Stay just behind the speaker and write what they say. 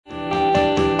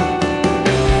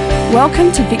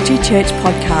Welcome to Victory Church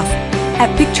Podcast.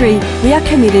 At Victory, we are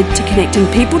committed to connecting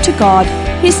people to God,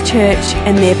 His church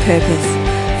and their purpose.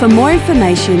 For more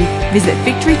information, visit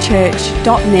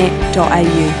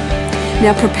victorychurch.net.au.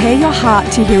 Now prepare your heart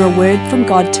to hear a word from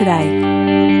God today.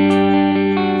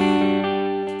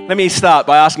 Let me start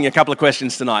by asking a couple of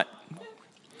questions tonight.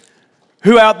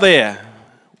 Who out there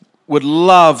would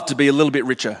love to be a little bit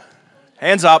richer?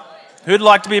 Hands up. Who'd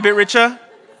like to be a bit richer?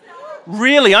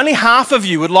 Really? Only half of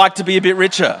you would like to be a bit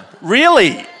richer?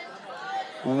 Really?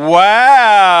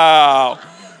 Wow.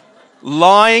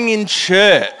 Lying in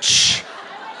church.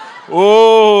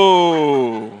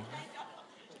 Oh.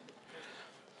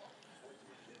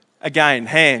 Again,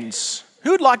 hands.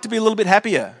 Who would like to be a little bit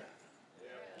happier?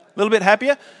 A little bit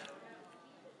happier?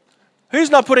 Who's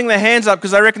not putting their hands up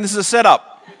because they reckon this is a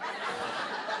setup?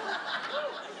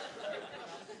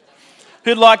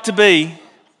 Who'd like to be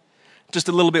just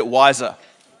a little bit wiser?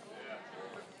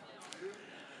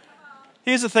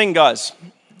 Here's the thing, guys.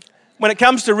 When it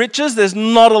comes to riches, there's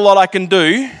not a lot I can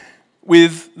do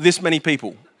with this many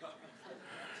people.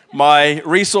 My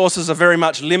resources are very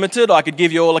much limited. I could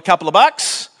give you all a couple of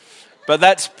bucks, but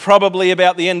that's probably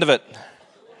about the end of it.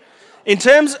 In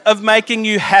terms of making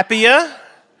you happier,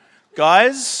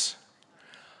 guys,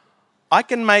 I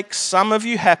can make some of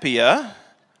you happier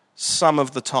some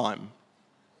of the time.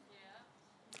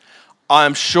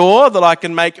 I'm sure that I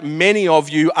can make many of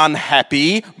you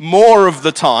unhappy more of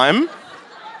the time.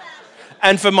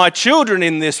 And for my children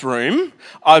in this room,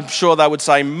 I'm sure they would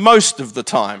say most of the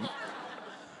time.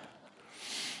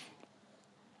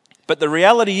 But the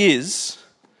reality is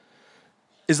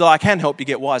that I can help you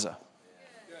get wiser.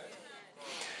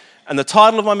 And the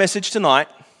title of my message tonight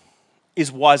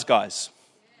is Wise Guys.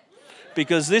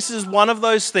 Because this is one of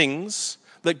those things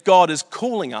that God is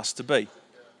calling us to be.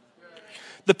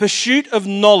 The pursuit of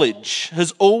knowledge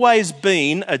has always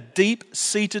been a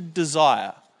deep-seated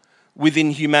desire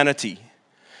within humanity.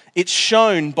 It's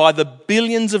shown by the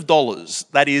billions of dollars,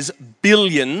 that is,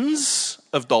 billions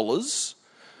of dollars,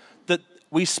 that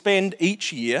we spend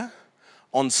each year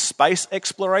on space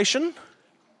exploration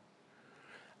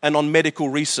and on medical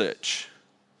research.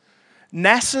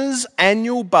 NASA's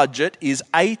annual budget is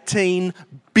 $18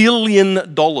 billion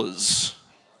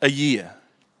a year.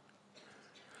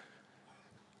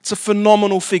 It's a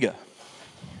phenomenal figure.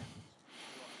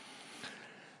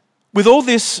 With all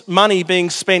this money being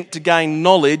spent to gain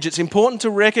knowledge, it's important to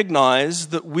recognize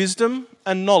that wisdom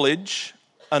and knowledge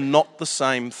are not the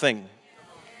same thing.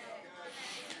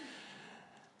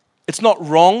 It's not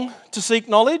wrong to seek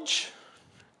knowledge.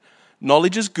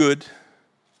 Knowledge is good,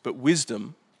 but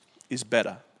wisdom is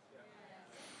better.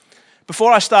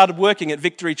 Before I started working at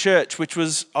Victory Church, which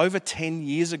was over 10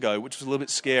 years ago, which was a little bit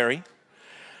scary,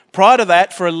 prior to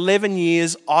that, for 11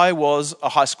 years, I was a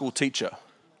high school teacher.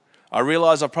 I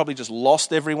realised I probably just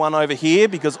lost everyone over here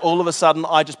because all of a sudden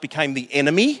I just became the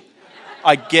enemy.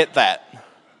 I get that.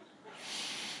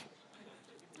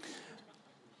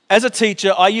 As a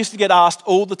teacher, I used to get asked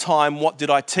all the time, what did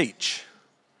I teach?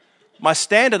 My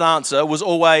standard answer was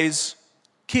always,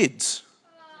 kids.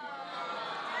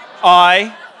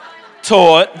 I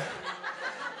taught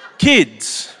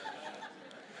kids.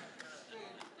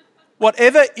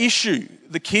 Whatever issue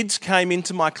the kids came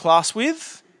into my class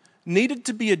with needed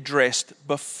to be addressed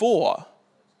before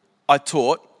I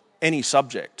taught any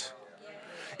subject.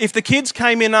 If the kids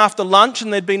came in after lunch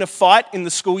and there'd been a fight in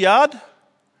the schoolyard,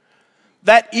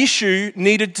 that issue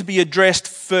needed to be addressed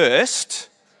first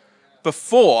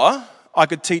before I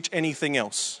could teach anything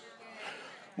else.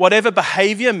 Whatever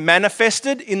behaviour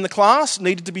manifested in the class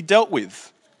needed to be dealt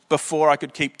with before I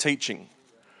could keep teaching.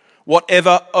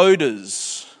 Whatever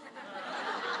odours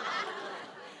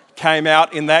came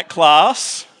out in that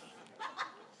class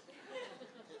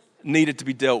needed to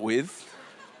be dealt with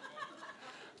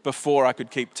before I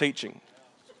could keep teaching.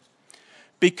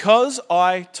 Because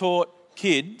I taught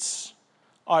kids,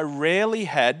 I rarely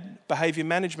had behaviour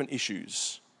management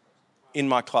issues in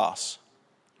my class.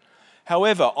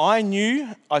 However, I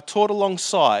knew I taught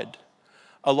alongside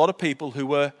a lot of people who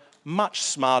were much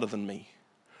smarter than me.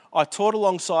 I taught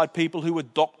alongside people who were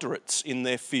doctorates in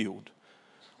their field.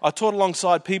 I taught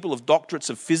alongside people of doctorates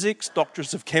of physics,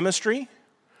 doctorates of chemistry.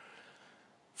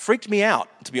 Freaked me out,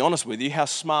 to be honest with you, how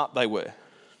smart they were.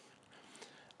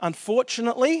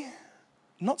 Unfortunately,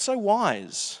 not so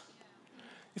wise.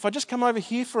 If I just come over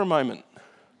here for a moment,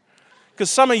 because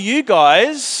some of you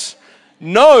guys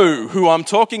know who I'm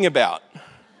talking about.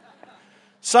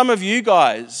 Some of you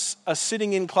guys are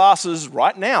sitting in classes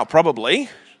right now, probably,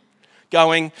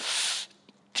 going,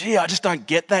 gee, I just don't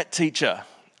get that teacher.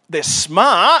 They're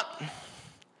smart,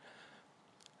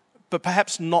 but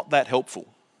perhaps not that helpful.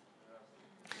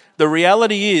 The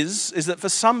reality is that for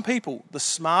some people, the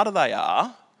smarter they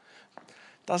are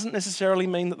doesn't necessarily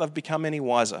mean that they've become any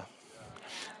wiser.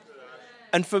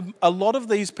 And for a lot of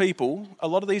these people, a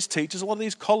lot of these teachers, a lot of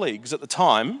these colleagues at the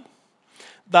time,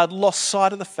 they'd lost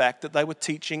sight of the fact that they were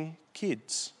teaching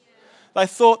kids. They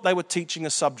thought they were teaching a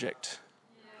subject.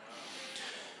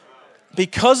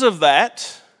 Because of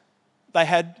that, they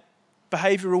had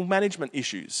behavioural management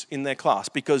issues in their class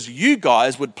because you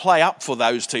guys would play up for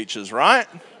those teachers, right?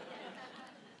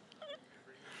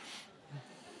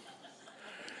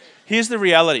 Here's the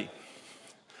reality.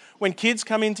 When kids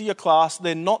come into your class,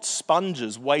 they're not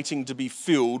sponges waiting to be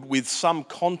filled with some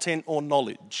content or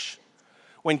knowledge.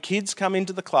 When kids come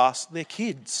into the class, they're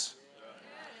kids.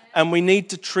 And we need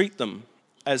to treat them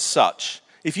as such.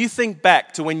 If you think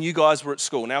back to when you guys were at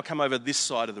school, now come over this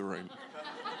side of the room.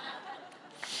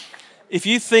 If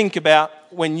you think about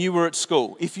when you were at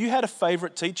school, if you had a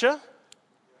favourite teacher,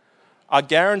 I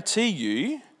guarantee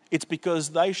you it's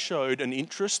because they showed an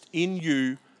interest in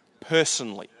you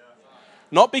personally.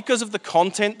 Not because of the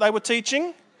content they were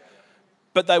teaching,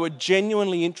 but they were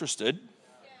genuinely interested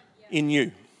in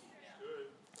you.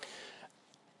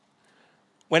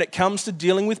 When it comes to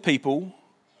dealing with people,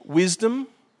 wisdom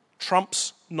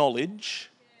trumps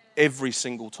knowledge every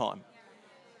single time.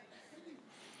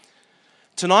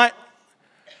 Tonight,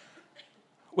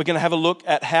 we're going to have a look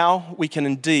at how we can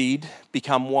indeed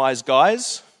become wise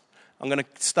guys. I'm going to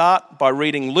start by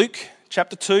reading Luke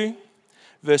chapter 2,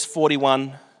 verse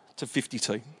 41 to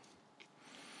 52.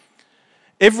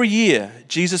 Every year,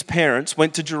 Jesus' parents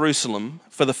went to Jerusalem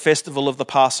for the festival of the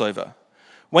Passover.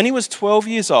 When he was 12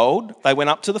 years old, they went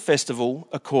up to the festival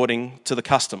according to the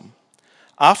custom.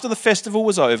 After the festival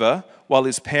was over, while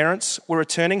his parents were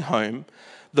returning home,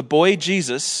 the boy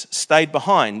Jesus stayed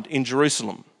behind in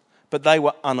Jerusalem, but they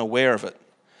were unaware of it.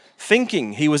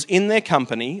 Thinking he was in their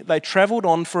company, they travelled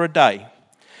on for a day.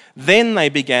 Then they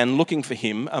began looking for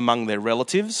him among their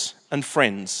relatives and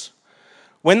friends.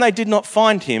 When they did not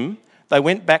find him, they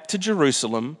went back to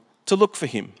Jerusalem to look for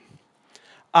him.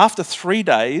 After 3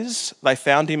 days, they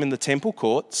found him in the temple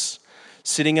courts,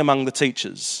 sitting among the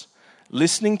teachers,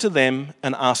 listening to them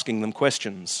and asking them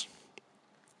questions.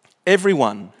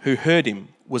 Everyone who heard him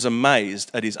was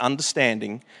amazed at his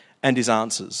understanding and his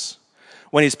answers.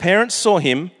 When his parents saw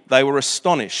him, they were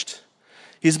astonished.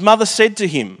 His mother said to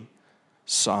him,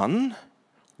 "Son,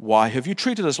 why have you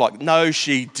treated us like..." No,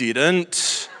 she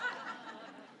didn't.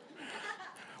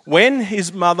 When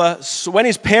his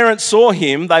parents saw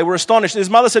him, they were astonished. His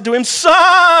mother said to him,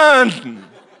 "Son,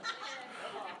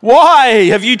 why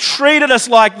have you treated us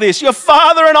like this? Your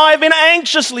father and I have been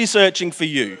anxiously searching for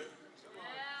you."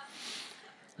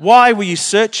 "Why were you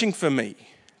searching for me?"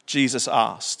 Jesus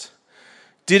asked.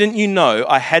 "Didn't you know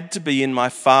I had to be in my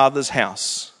Father's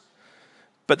house?"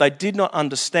 But they did not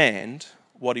understand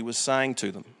what he was saying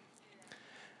to them.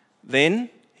 Then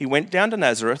he went down to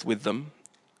Nazareth with them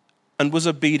and was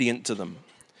obedient to them.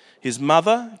 His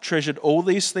mother treasured all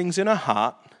these things in her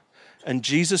heart, and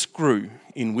Jesus grew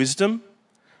in wisdom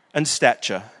and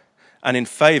stature and in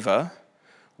favour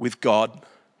with God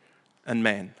and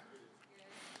man.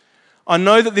 I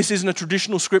know that this isn't a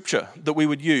traditional scripture that we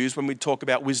would use when we talk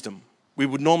about wisdom. We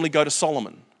would normally go to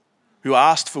Solomon, who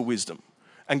asked for wisdom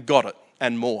and got it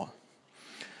and more.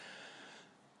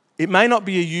 It may not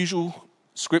be a usual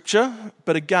scripture,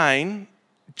 but again,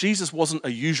 Jesus wasn't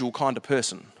a usual kind of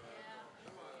person.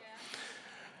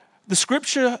 The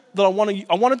scripture that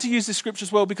I wanted to use this scripture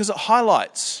as well because it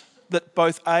highlights that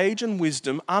both age and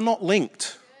wisdom are not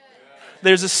linked.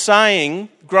 There's a saying,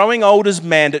 growing old is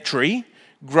mandatory,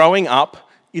 growing up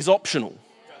is optional.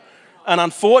 And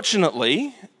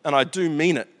unfortunately, and I do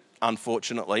mean it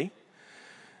unfortunately,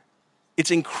 it's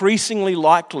increasingly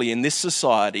likely in this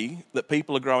society that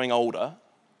people are growing older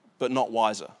but not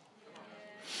wiser.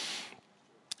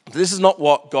 This is not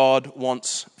what God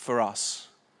wants for us.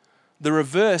 The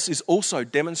reverse is also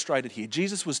demonstrated here.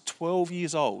 Jesus was 12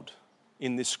 years old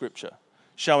in this scripture,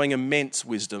 showing immense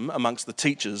wisdom amongst the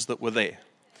teachers that were there.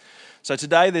 So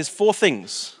today there's 4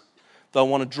 things that I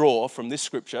want to draw from this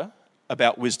scripture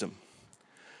about wisdom.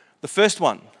 The first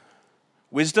one,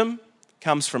 wisdom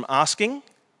comes from asking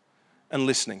and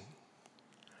listening.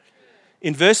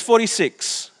 In verse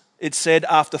 46, it said,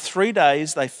 after 3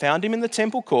 days they found him in the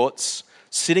temple courts,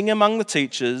 sitting among the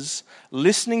teachers,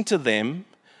 listening to them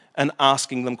and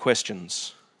asking them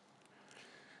questions.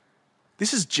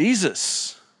 This is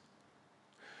Jesus.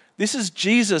 This is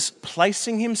Jesus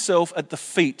placing himself at the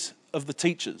feet of the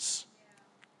teachers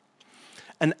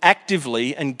and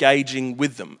actively engaging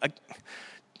with them.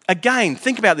 Again,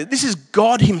 think about this. This is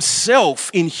God himself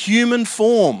in human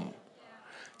form,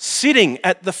 sitting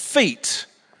at the feet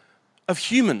of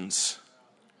humans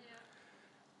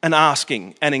and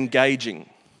asking and engaging.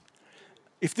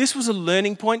 If this was a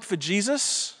learning point for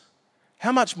Jesus,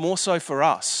 how much more so for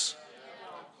us?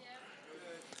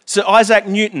 Sir Isaac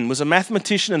Newton was a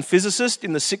mathematician and physicist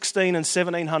in the 16 and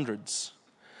 1700s.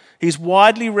 He's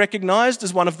widely recognised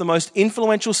as one of the most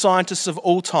influential scientists of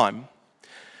all time.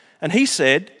 And he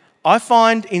said, "I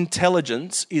find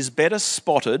intelligence is better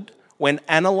spotted when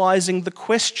analysing the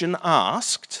question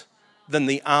asked than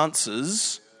the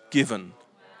answers given."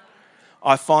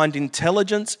 I find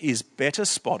intelligence is better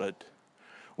spotted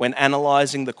when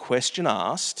analysing the question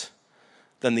asked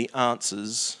than the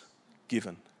answers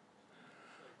given.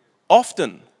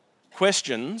 Often,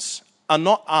 questions are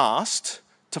not asked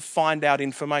to find out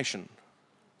information.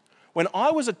 When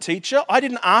I was a teacher, I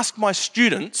didn't ask my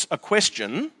students a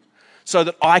question so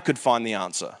that I could find the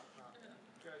answer.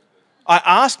 I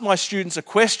asked my students a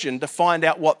question to find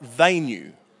out what they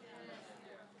knew.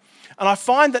 And I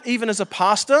find that even as a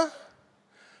pastor,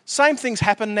 same things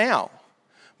happen now.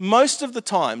 Most of the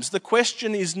times, the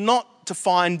question is not to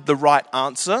find the right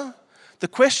answer. The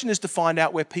question is to find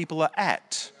out where people are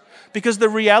at. Because the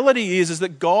reality is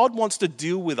that God wants to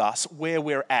deal with us where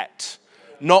we're at.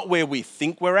 Not where we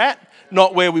think we're at,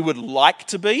 not where we would like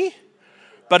to be,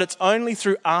 but it's only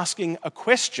through asking a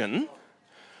question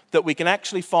that we can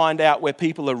actually find out where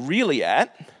people are really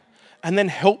at and then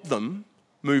help them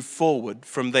move forward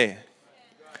from there.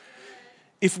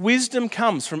 If wisdom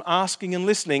comes from asking and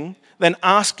listening, then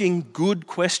asking good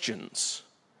questions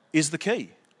is the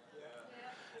key.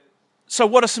 So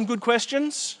what are some good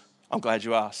questions? I'm glad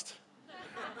you asked.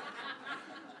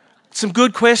 Some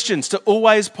good questions to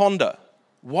always ponder.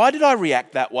 Why did I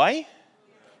react that way?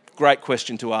 Great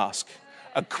question to ask.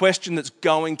 A question that's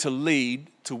going to lead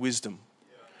to wisdom.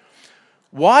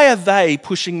 Why are they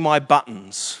pushing my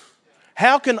buttons?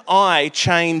 How can I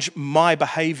change my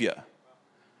behaviour?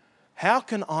 How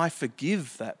can I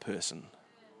forgive that person?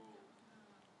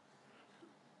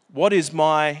 What is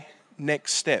my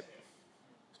next step?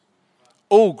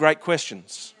 All great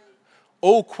questions.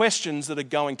 All questions that are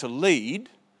going to lead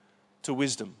to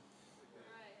wisdom.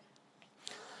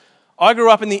 I grew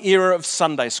up in the era of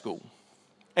Sunday school.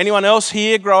 Anyone else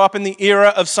here grow up in the era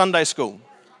of Sunday school?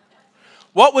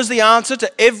 What was the answer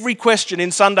to every question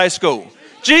in Sunday school?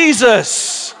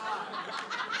 Jesus!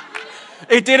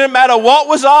 It didn't matter what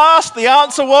was asked, the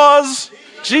answer was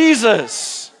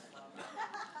Jesus.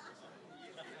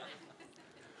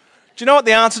 Do you know what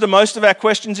the answer to most of our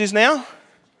questions is now?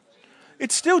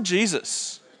 It's still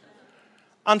Jesus.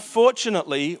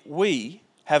 Unfortunately, we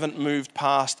haven't moved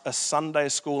past a Sunday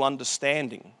school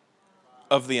understanding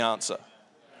of the answer.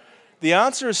 The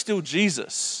answer is still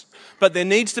Jesus, but there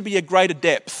needs to be a greater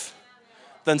depth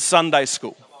than Sunday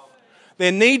school.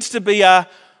 There needs to be a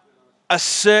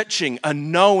searching, a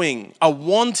knowing, a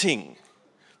wanting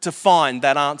to find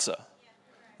that answer.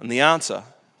 And the answer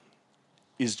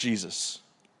is Jesus.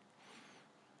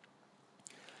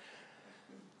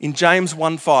 In James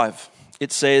 1:5,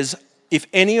 it says, "If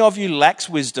any of you lacks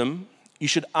wisdom, you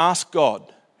should ask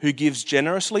God, who gives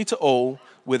generously to all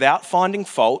without finding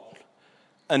fault,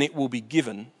 and it will be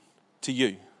given to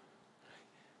you."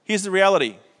 Here's the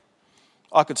reality.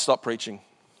 I could stop preaching.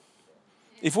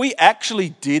 If we actually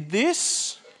did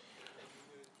this,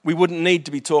 we wouldn't need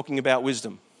to be talking about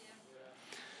wisdom.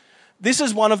 This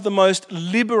is one of the most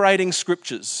liberating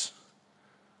scriptures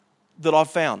that I've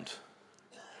found.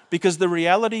 Because the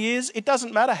reality is, it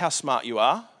doesn't matter how smart you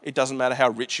are, it doesn't matter how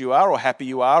rich you are or happy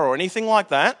you are or anything like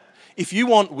that. If you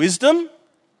want wisdom,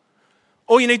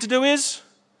 all you need to do is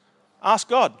ask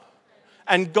God.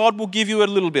 And God will give you a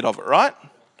little bit of it, right?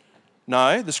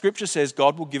 No, the scripture says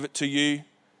God will give it to you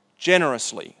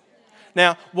generously.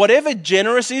 Now, whatever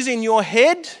generous is in your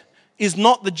head is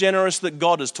not the generous that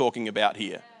God is talking about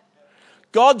here.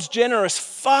 God's generous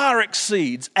far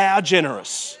exceeds our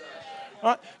generous.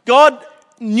 Right? God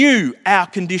knew our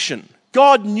condition.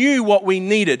 God knew what we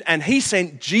needed, and He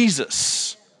sent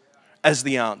Jesus as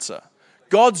the answer.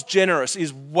 God's generous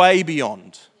is way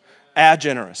beyond our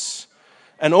generous.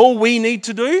 And all we need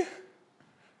to do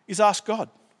is ask God,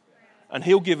 and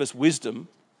He'll give us wisdom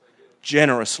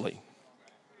generously.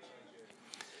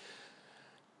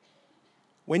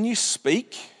 When you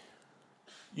speak,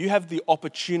 you have the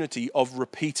opportunity of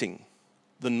repeating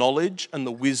the knowledge and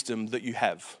the wisdom that you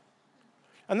have.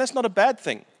 And that's not a bad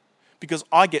thing, because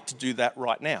I get to do that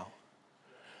right now.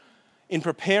 In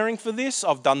preparing for this,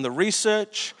 I've done the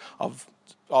research,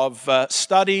 I've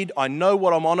studied, I know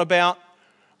what I'm on about.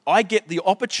 I get the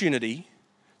opportunity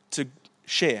to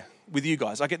share with you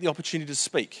guys. I get the opportunity to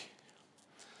speak.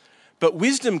 But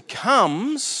wisdom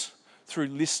comes through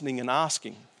listening and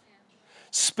asking.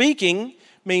 Speaking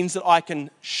means that I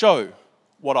can show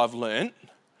what I've learned.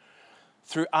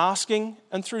 Through asking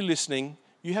and through listening,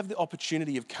 you have the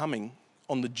opportunity of coming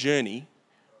on the journey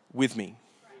with me.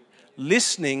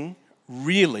 Listening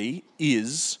really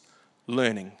is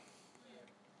learning.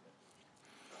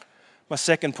 My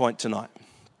second point tonight.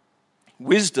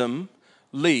 Wisdom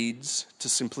leads to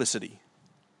simplicity.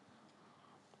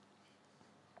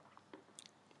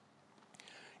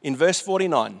 In verse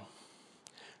 49,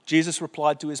 Jesus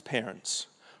replied to his parents,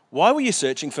 "Why were you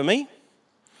searching for me?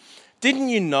 Didn't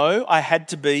you know I had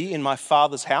to be in my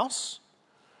Father's house?"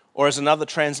 Or as another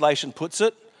translation puts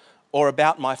it, or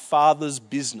about my Father's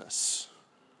business.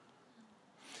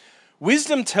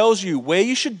 Wisdom tells you where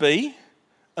you should be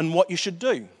and what you should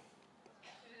do.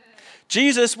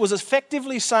 Jesus was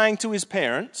effectively saying to his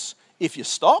parents, if you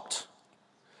stopped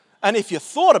and if you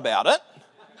thought about it,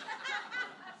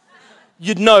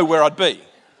 you'd know where I'd be.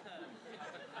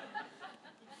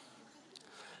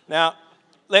 Now,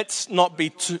 let's not be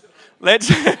too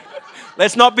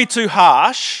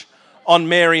harsh on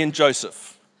Mary and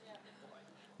Joseph.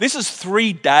 This is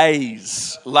 3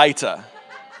 days later.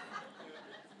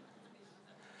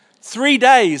 3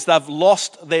 days they've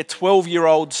lost their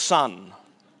 12-year-old son.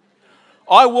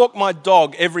 I walk my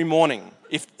dog every morning.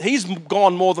 If he's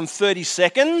gone more than 30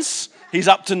 seconds, he's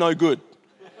up to no good.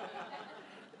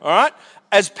 All right?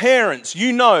 As parents,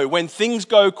 you know when things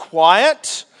go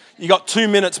quiet, you got 2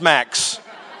 minutes max.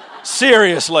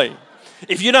 Seriously.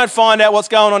 If you don't find out what's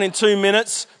going on in 2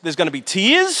 minutes, there's going to be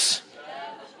tears,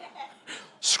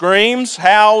 screams,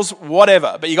 howls,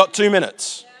 whatever. But you got 2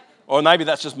 minutes. Or maybe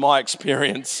that's just my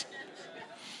experience.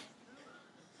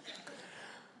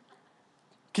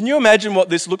 Can you imagine what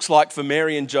this looks like for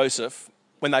Mary and Joseph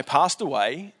when they passed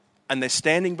away and they're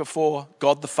standing before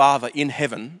God the Father in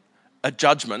heaven at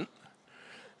judgment,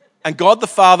 and God the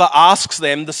Father asks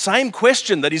them the same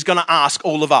question that he's going to ask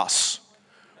all of us.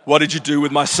 What did you do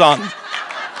with my son?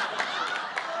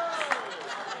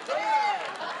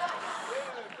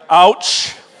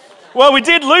 Ouch. Well, we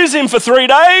did lose him for 3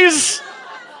 days.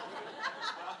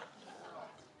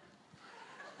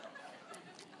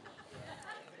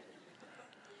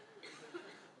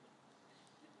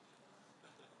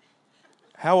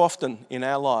 How often in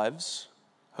our lives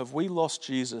have we lost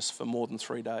Jesus for more than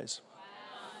 3 days?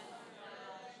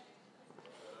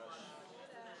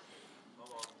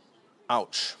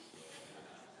 Ouch.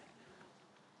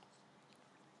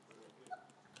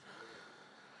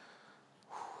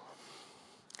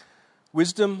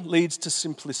 Wisdom leads to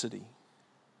simplicity.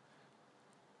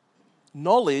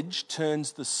 Knowledge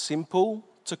turns the simple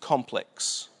to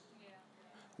complex.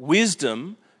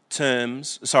 Wisdom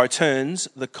turns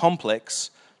the complex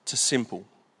to simple.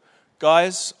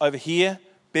 Guys, over here,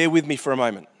 bear with me for a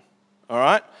moment. All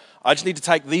right? I just need to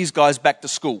take these guys back to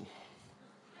school.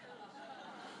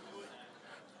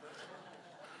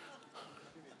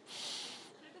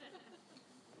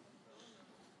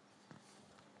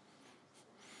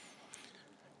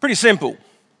 Pretty simple.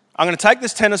 I'm going to take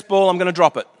this tennis ball, I'm going to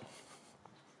drop it.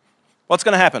 What's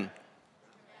going to happen?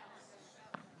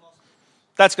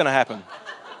 That's going to happen.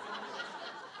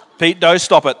 Pete Doe,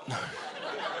 stop it.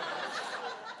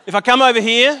 If I come over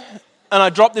here and I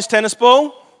drop this tennis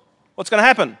ball, what's going to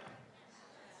happen?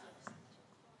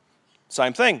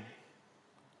 Same thing.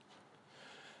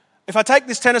 If I take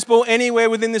this tennis ball anywhere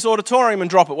within this auditorium and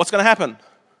drop it, what's going to happen?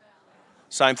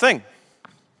 Same thing.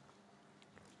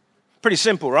 Pretty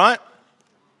simple, right?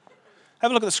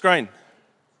 Have a look at the screen.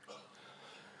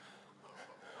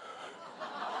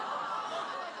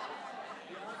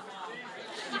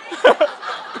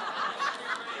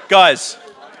 Guys,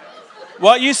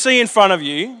 what you see in front of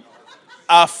you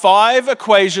are 5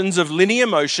 equations of linear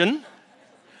motion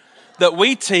that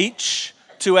we teach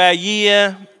to our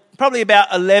year, probably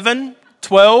about 11,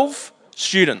 12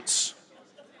 students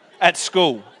at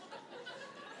school.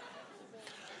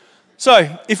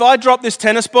 So, if I drop this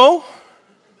tennis ball,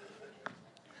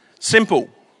 simple.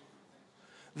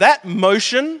 That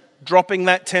motion, dropping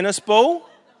that tennis ball,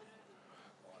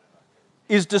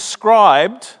 is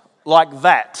described like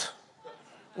that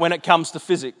when it comes to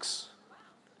physics.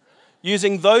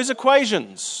 Using those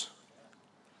equations,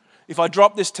 if I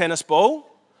drop this tennis ball,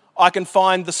 I can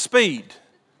find the speed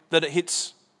that it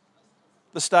hits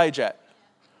the stage at.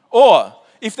 Or,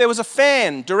 if there was a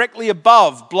fan directly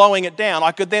above blowing it down,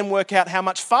 I could then work out how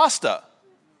much faster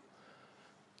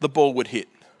the ball would hit.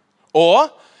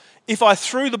 Or, if I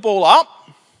threw the ball up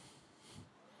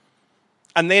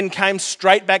and then came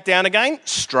straight back down again,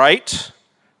 straight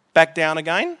back down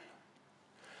again,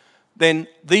 then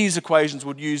these equations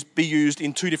would be used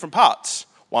in 2 different parts.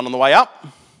 One on the way up,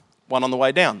 one on the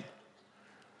way down.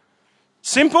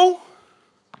 Simple,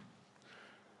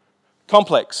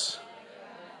 complex.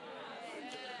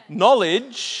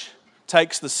 Knowledge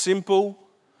takes the simple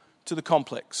to the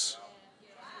complex.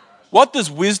 What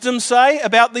does wisdom say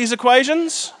about these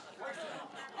equations?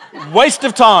 Waste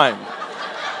of time.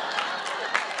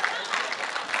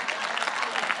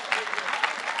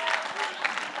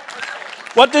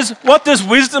 What does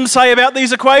wisdom say about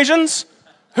these equations?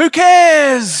 Who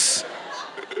cares?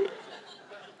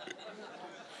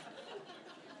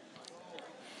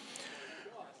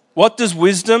 What does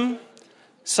wisdom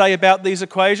say about these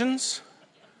equations?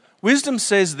 Wisdom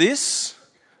says this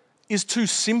is too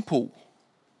simple.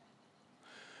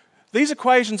 These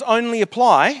equations only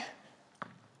apply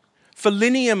for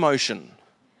linear motion.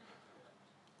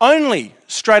 Only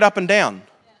straight up and down.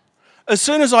 As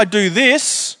soon as I do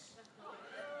this,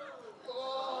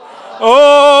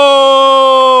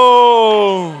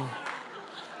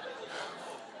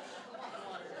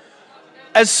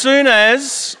 as soon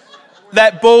as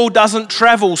that ball doesn't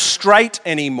travel straight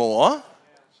anymore,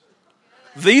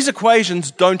 these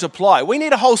equations don't apply. We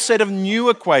need a whole set of new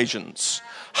equations,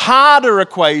 harder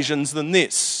equations than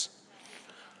this.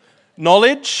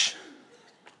 Knowledge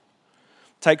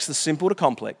takes the simple to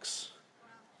complex.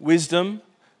 Wisdom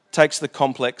takes the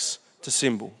complex to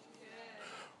simple.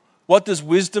 What does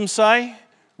wisdom say?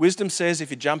 Wisdom says if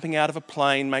you're jumping out of a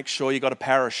plane, make sure you've got a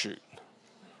parachute.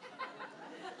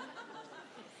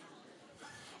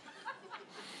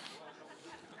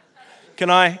 Can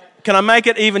I make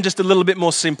it even just a little bit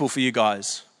more simple for you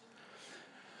guys?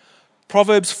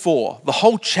 Proverbs 4, the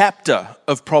whole chapter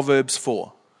of Proverbs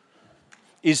 4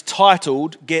 is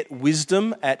titled, Get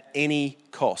Wisdom at Any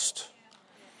Cost.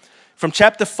 From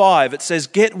chapter 5, it says,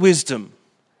 Get wisdom,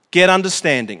 get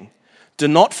understanding. Do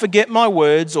not forget my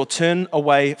words or turn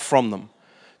away from them.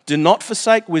 Do not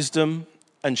forsake wisdom,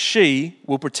 and she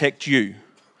will protect you.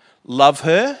 Love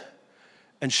her,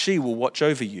 and she will watch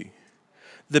over you.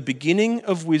 The beginning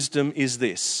of wisdom is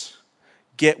this: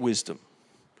 get wisdom.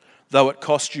 Though it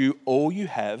cost you all you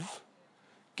have,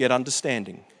 get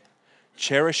understanding.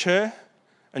 Cherish her,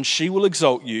 and she will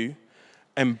exalt you.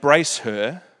 Embrace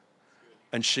her,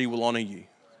 and she will honor you.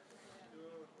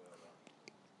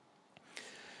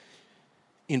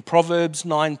 In Proverbs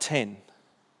 9:10,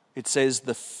 it says,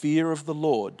 the fear of the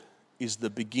Lord is the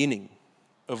beginning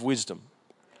of wisdom,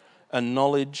 and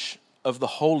knowledge of the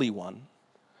Holy One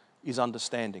is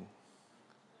understanding.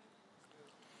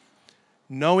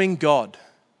 Knowing God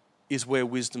is where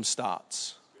wisdom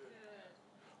starts.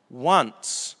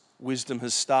 Once wisdom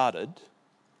has started,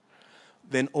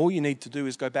 then all you need to do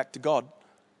is go back to God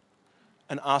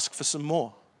and ask for some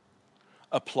more.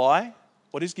 Apply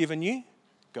what is given you,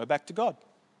 go back to God,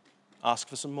 ask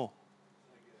for some more.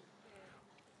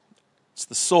 It's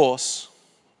the source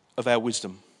of our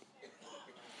wisdom.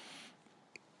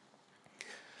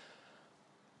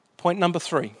 Point number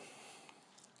 3.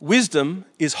 Wisdom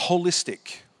is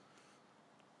holistic.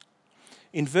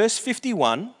 In verse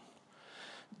 51,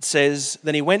 it says,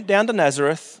 Then he went down to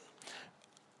Nazareth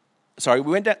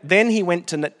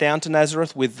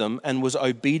with them and was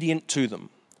obedient to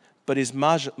them. But his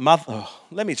mother,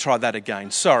 let me try that again.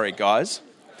 Sorry, guys.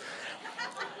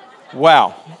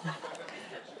 Wow.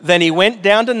 Then he went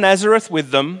down to Nazareth with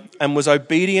them and was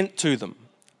obedient to them.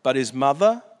 But his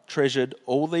mother treasured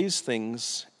all these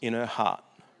things in her heart.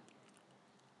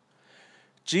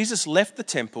 Jesus left the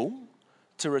temple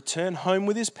to return home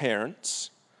with his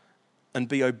parents and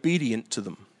be obedient to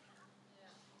them.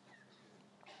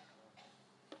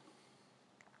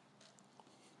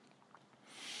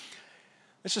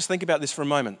 Let's just think about this for a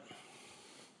moment.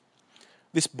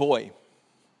 This boy,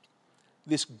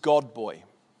 this God boy,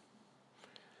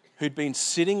 who'd been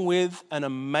sitting with and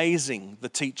amazing the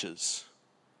teachers,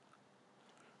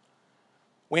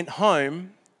 went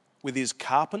home with his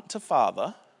carpenter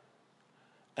father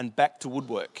and back to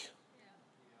woodwork.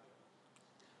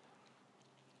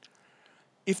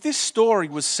 If this story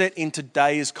was set in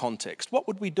today's context, what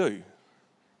would we do?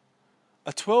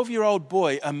 A 12-year-old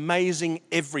boy amazing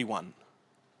everyone.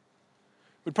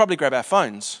 We'd probably grab our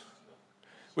phones.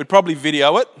 We'd probably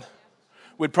video it.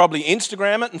 We'd probably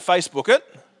Instagram it and Facebook it.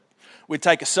 We'd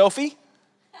take a selfie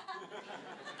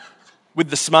with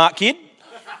the smart kid.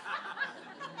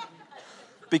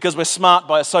 Because we're smart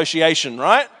by association,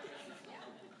 right?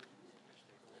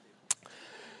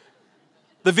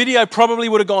 The video probably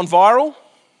would have gone viral.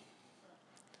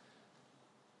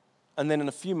 And then in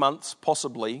a few months,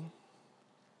 possibly,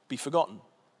 be forgotten.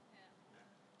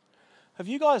 Have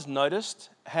you guys noticed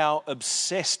how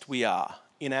obsessed we are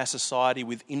in our society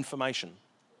with information?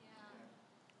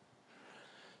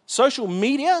 Social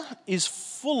media is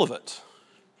full of it.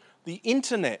 The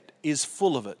internet is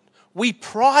full of it. We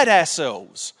pride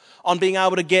ourselves on being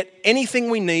able to get anything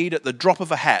we need at the drop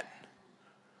of a hat.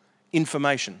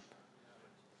 Information.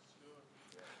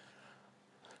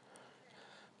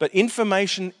 But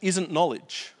information isn't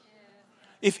knowledge.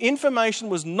 If information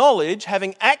was knowledge,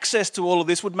 having access to all of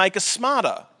this would make us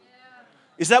smarter.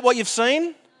 Is that what you've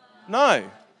seen? No.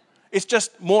 It's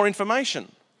just more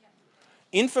information.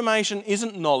 Information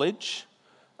isn't knowledge,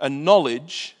 and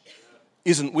knowledge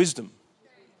isn't wisdom.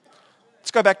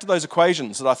 Let's go back to those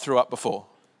equations that I threw up before.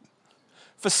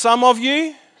 For some of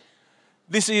you,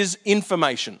 this is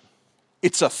information.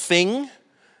 It's a thing.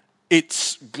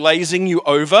 It's glazing you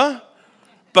over,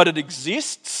 but it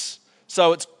exists,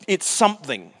 so it's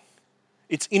something.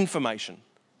 It's information.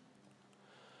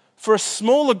 For a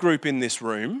smaller group in this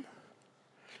room,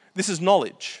 this is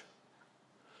knowledge.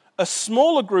 A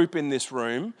smaller group in this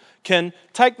room can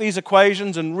take these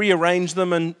equations and rearrange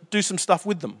them and do some stuff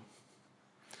with them.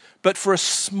 But for a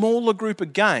smaller group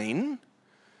again,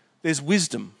 there's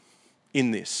wisdom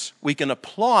in this. We can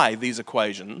apply these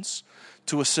equations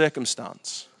to a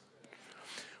circumstance.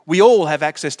 We all have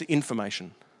access to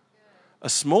information. A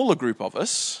smaller group of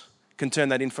us can turn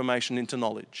that information into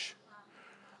knowledge.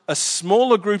 A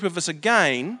smaller group of us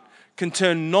again can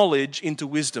turn knowledge into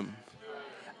wisdom.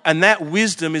 And that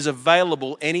wisdom is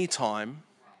available anytime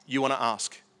you want to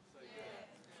ask.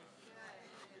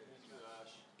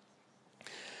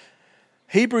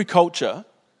 Hebrew culture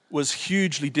was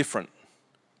hugely different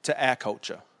to our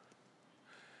culture.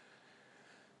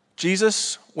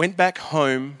 Jesus went back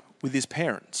home with his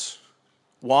parents.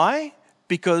 Why?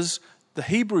 Because the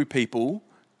Hebrew people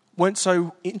weren't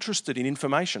so interested in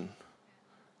information.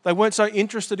 They weren't so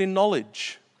interested in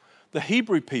knowledge. The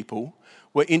Hebrew people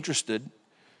were interested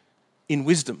in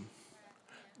wisdom.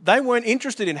 They weren't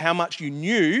interested in how much you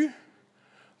knew.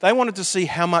 They wanted to see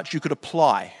how much you could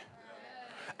apply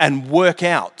and work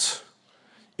out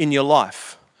in your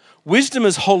life. Wisdom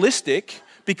is holistic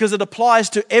because it applies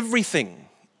to everything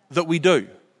that we do.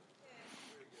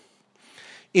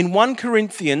 In 1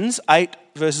 Corinthians 8,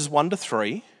 verses 1 to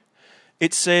 3,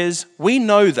 it says, "We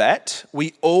know that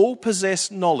we all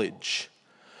possess knowledge,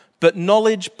 but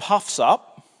knowledge puffs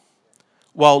up,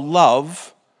 while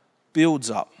love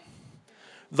builds up.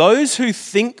 Those who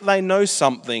think they know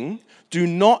something do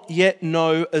not yet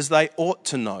know as they ought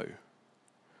to know.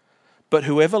 But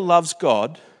whoever loves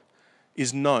God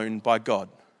is known by God."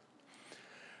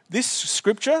 This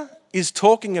scripture is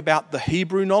talking about the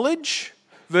Hebrew knowledge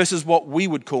versus what we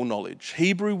would call knowledge.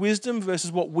 Hebrew wisdom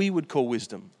versus what we would call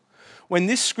wisdom. When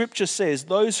this scripture says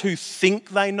those who think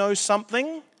they know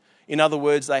something, in other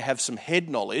words, they have some head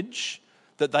knowledge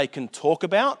that they can talk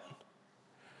about,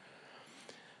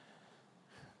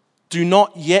 do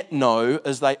not yet know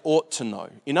as they ought to know.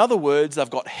 In other words, they've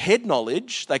got head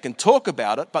knowledge, they can talk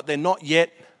about it, but they're not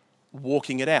yet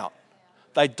walking it out.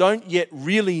 They don't yet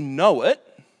really know it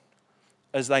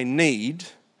as they need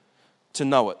to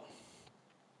know it.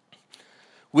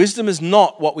 Wisdom is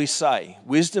not what we say.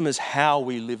 Wisdom is how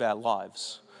we live our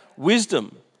lives.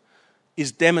 Wisdom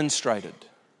is demonstrated.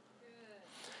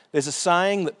 There's a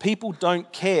saying that people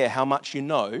don't care how much you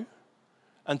know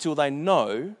until they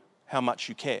know how much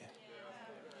you care.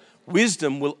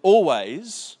 Wisdom will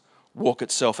always walk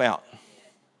itself out.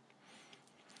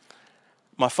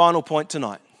 My final point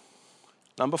tonight,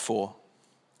 number 4,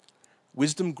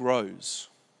 wisdom grows.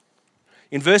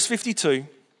 In verse 52,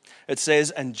 it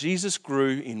says, "And Jesus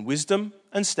grew in wisdom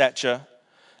and stature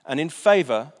and in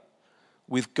favour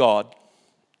with God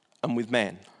and with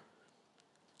man."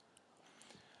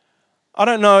 I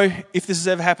don't know if this has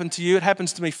ever happened to you. It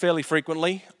happens to me fairly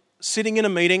frequently. Sitting in a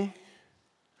meeting,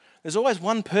 there's always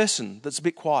one person that's a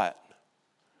bit quiet.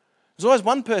 There's always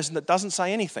one person that doesn't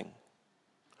say anything.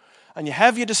 And you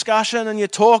have your discussion and you're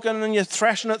talking and you're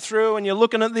thrashing it through and you're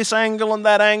looking at this angle and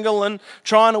that angle and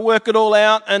trying to work it all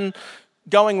out and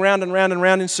going round and round and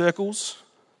round in circles.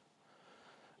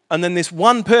 And then this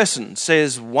one person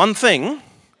says one thing and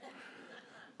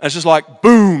it's just like,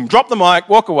 boom, drop the mic,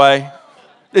 walk away.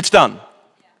 It's done.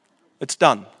 It's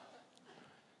done.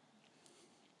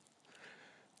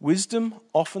 Wisdom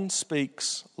often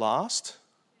speaks last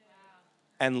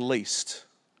and least.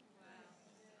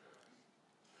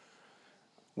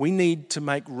 We need to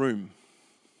make room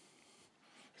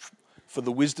for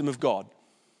the wisdom of God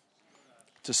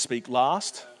to speak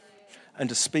last and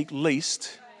to speak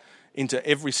least into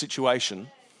every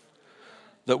situation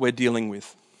that we're dealing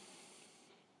with.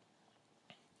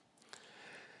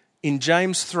 In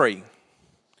James 3,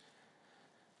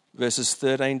 verses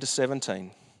 13 to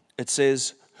 17, it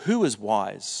says, "Who is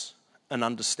wise and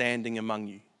understanding among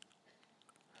you?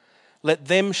 Let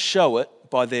them show it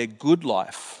by their good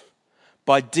life,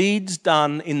 by deeds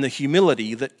done in the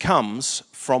humility that comes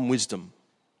from wisdom.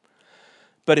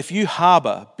 But if you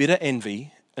harbour bitter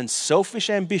envy and selfish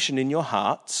ambition in your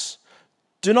hearts,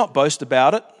 do not boast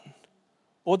about it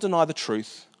or deny the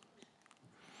truth.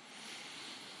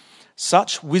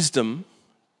 Such wisdom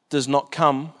does not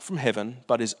come from heaven,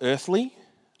 but is earthly,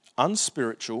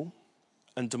 unspiritual,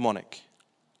 and demonic.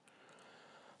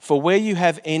 For where you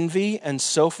have envy and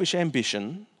selfish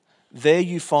ambition, there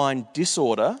you find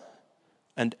disorder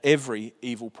and every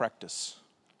evil practice.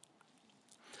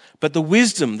 But the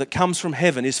wisdom that comes from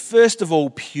heaven is first of all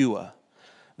pure,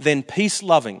 then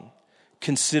peace-loving,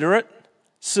 considerate,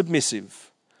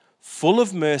 submissive, full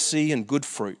of mercy and good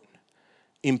fruit,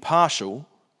 impartial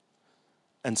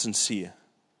and sincere.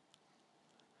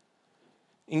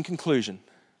 In conclusion,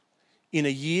 in a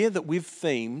year that we've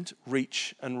themed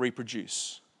Reach and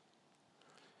Reproduce,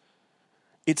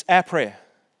 it's our prayer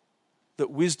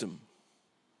that wisdom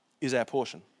is our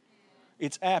portion.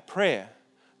 It's our prayer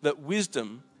that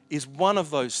wisdom is one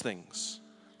of those things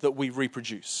that we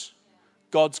reproduce.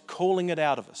 God's calling it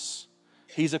out of us.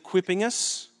 He's equipping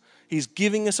us. He's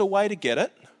giving us a way to get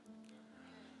it.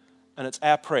 And it's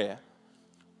our prayer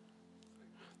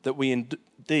that we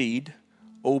indeed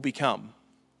all become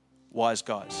wise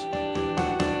guys.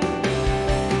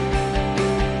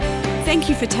 Thank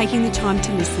you for taking the time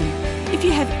to listen. If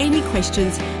you have any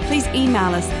questions, please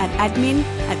email us at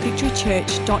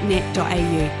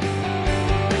admin@victorychurch.net.au.